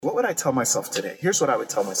What would I tell myself today? Here's what I would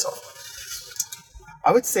tell myself.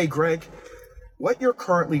 I would say, Greg, what you're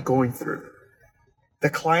currently going through, the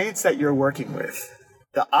clients that you're working with,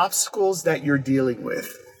 the obstacles that you're dealing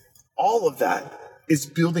with, all of that is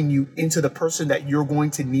building you into the person that you're going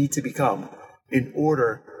to need to become in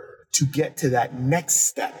order to get to that next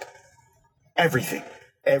step. Everything,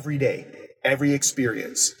 every day, every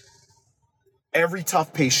experience, every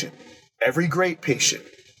tough patient, every great patient,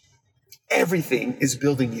 everything is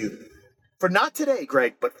building you for not today,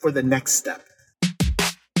 Greg, but for the next step.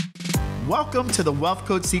 Welcome to the Wealth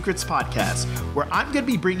Code Secrets podcast, where I'm going to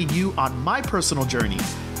be bringing you on my personal journey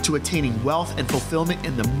to attaining wealth and fulfillment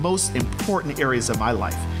in the most important areas of my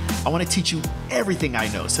life. I want to teach you everything I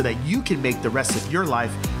know so that you can make the rest of your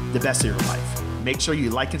life the best of your life. Make sure you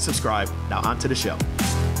like and subscribe. Now on to the show.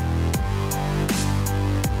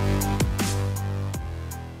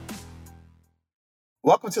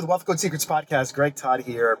 Welcome to the Wealth Code Secrets podcast. Greg Todd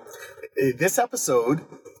here. This episode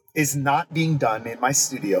is not being done in my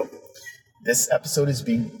studio. This episode is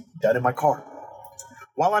being done in my car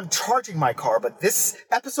while I'm charging my car. But this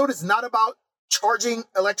episode is not about charging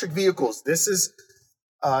electric vehicles. This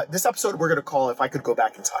episode we're going to call If I Could Go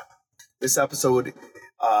Back in Time. This episode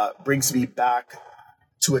brings me back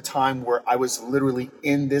to a time where I was literally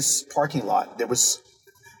in this parking lot. There was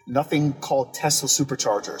nothing called Tesla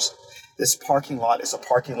superchargers. This parking lot is a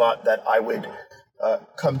parking lot that I would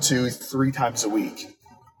come to 3 times a week.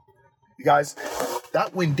 You guys,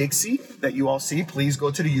 that Winn-Dixie that you all see, please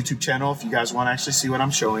go to the YouTube channel if you guys want to actually see what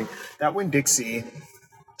I'm showing. That Winn-Dixie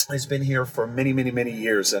has been here for many, many, many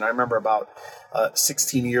years. And I remember about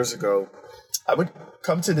 16 years ago, I would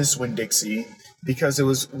come to this Winn-Dixie because it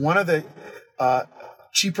was one of the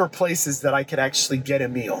cheaper places that I could actually get a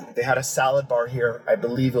meal. They had a salad bar here. I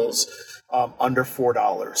believe it was under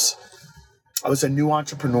 $4. I was a new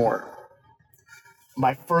entrepreneur.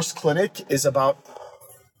 My first clinic is about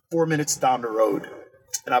 4 minutes down the road.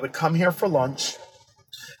 And I would come here for lunch.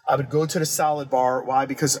 I would go to the salad bar. Why?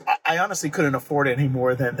 Because I honestly couldn't afford any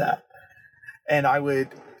more than that. And I would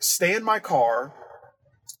stay in my car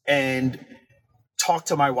and talk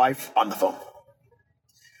to my wife on the phone.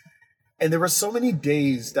 And there were so many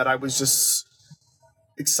days that I was just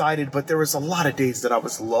excited, but there was a lot of days that I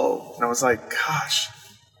was low. And I was like, gosh,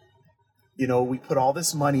 we put all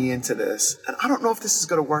this money into this, and I don't know if this is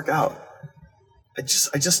going to work out. I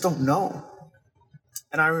just don't know.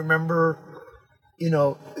 And I remember,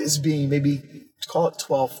 this being maybe, call it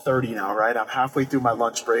 12:30 now, right? I'm halfway through my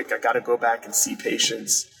lunch break. I got to go back and see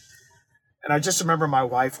patients. And I just remember my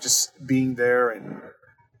wife just being there and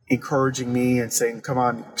encouraging me and saying, come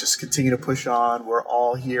on, just continue to push on. We're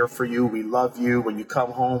all here for you. We love you. When you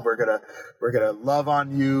come home, we're gonna love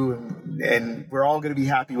on you, and we're all gonna be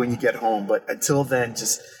happy when you get home. But until then,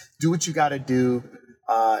 just do what you gotta do,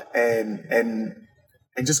 and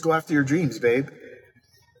just go after your dreams, babe.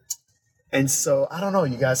 And so I don't know,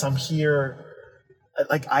 you guys, I'm here.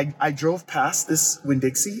 Like I drove past this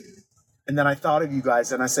Winn-Dixie, and then I thought of you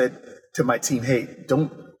guys, and I said to my team, hey,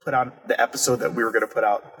 don't put out the episode that we were going to put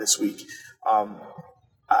out this week.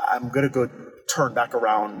 I'm going to go turn back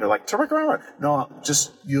around. They're like, turn back around? No,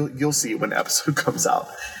 just you'll see when the episode comes out.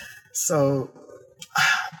 So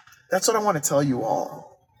that's what I want to tell you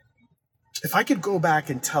all. If I could go back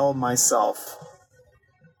and tell myself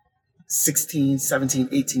 16, 17,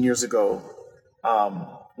 18 years ago,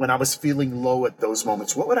 when I was feeling low at those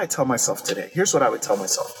moments, what would I tell myself today? Here's what I would tell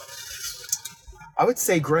myself. I would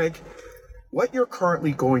say, Greg, what you're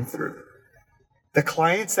currently going through, the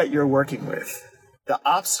clients that you're working with, the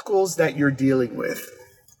obstacles that you're dealing with,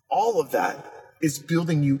 all of that is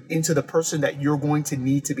building you into the person that you're going to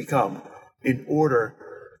need to become in order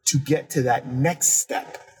to get to that next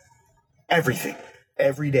step. Everything,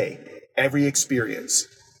 every day, every experience,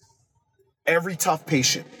 every tough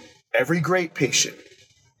patient, every great patient,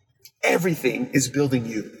 everything is building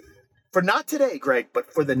you for not today, Greg,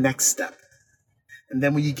 but for the next step. And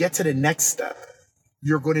then when you get to the next step,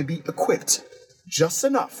 you're going to be equipped just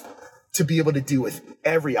enough to be able to deal with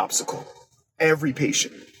every obstacle, every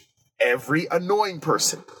patient, every annoying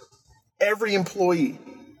person, every employee,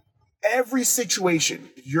 every situation.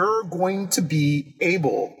 You're going to be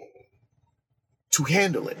able to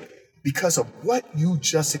handle it because of what you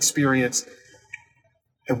just experienced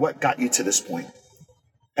and what got you to this point.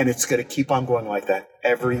 And it's going to keep on going like that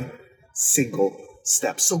every single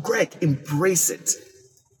step. So Greg, embrace it.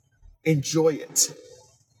 Enjoy it.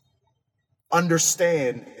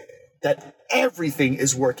 Understand that everything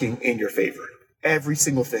is working in your favor. Every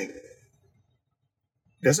single thing.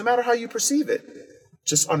 Doesn't matter how you perceive it.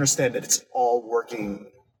 Just understand that it's all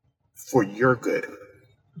working for your good.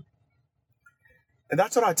 And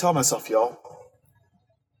that's what I tell myself, y'all.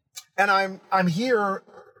 And I'm here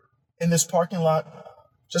in this parking lot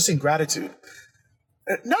just in gratitude.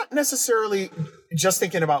 Not necessarily just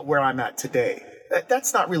thinking about where I'm at today.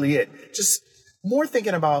 That's not really it. Just more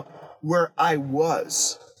thinking about where I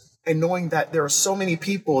was and knowing that there are so many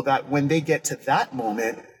people that when they get to that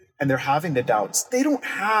moment and they're having the doubts, they don't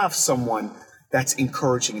have someone that's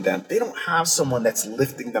encouraging them. They don't have someone that's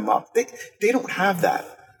lifting them up. They don't have that.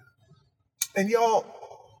 And y'all,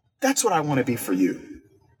 that's what I want to be for you.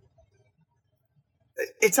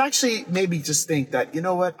 It's actually made me just think that, you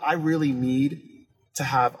know what? I really need to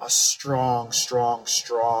have a strong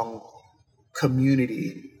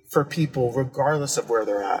community for people, regardless of where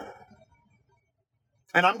they're at.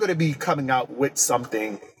 And I'm going to be coming out with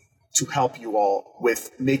something to help you all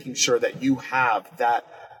with making sure that you have that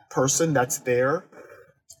person that's there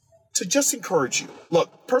to just encourage you.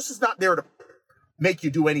 Look, person's not there to make you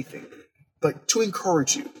do anything, but to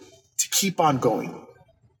encourage you to keep on going,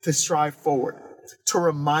 to strive forward, to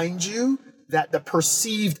remind you that the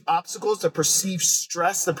perceived obstacles, the perceived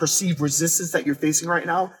stress, the perceived resistance that you're facing right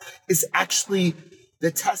now is actually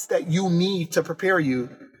the test that you need to prepare you,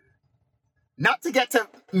 not to get to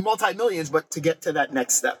multi-millions, but to get to that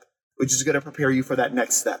next step, which is going to prepare you for that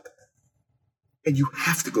next step. And you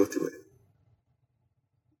have to go through it.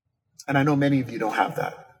 And I know many of you don't have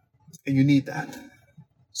that, and you need that.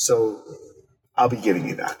 So I'll be giving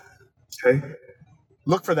you that, okay?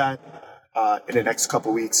 Look for that in the next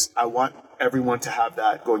couple weeks. I want everyone to have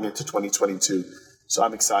that going into 2022. So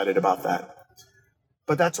I'm excited about that.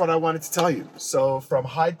 But that's what I wanted to tell you. So from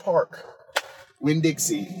Hyde Park,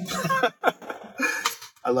 Winn-Dixie,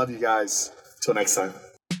 I love you guys. Till next time.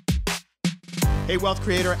 Hey, Wealth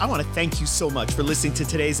Creator, I want to thank you so much for listening to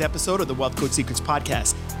today's episode of the Wealth Code Secrets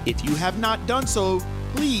podcast. If you have not done so,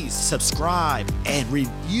 please subscribe and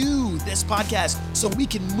review this podcast so we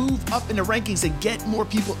can move up in the rankings and get more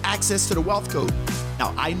people access to the Wealth Code.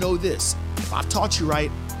 Now, I know this. If I've taught you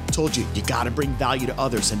right, I told you, you got to bring value to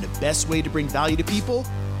others. And the best way to bring value to people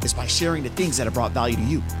is by sharing the things that have brought value to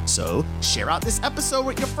you. So share out this episode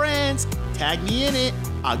with your friends. Tag me in it.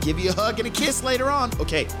 I'll give you a hug and a kiss later on.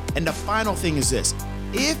 Okay, and the final thing is this.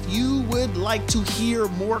 If you would like to hear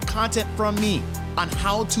more content from me on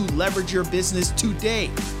how to leverage your business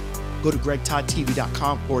today, go to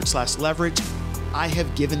gregtoddtv.com/leverage. I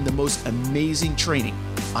have given the most amazing training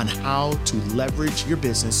on how to leverage your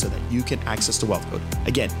business so that you can access the Wealth Code.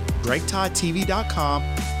 Again,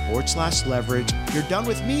 gregtoddtv.com/leverage. You're done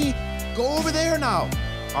with me? Go over there now.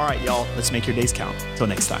 All right, y'all, let's make your days count. Till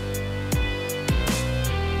next time.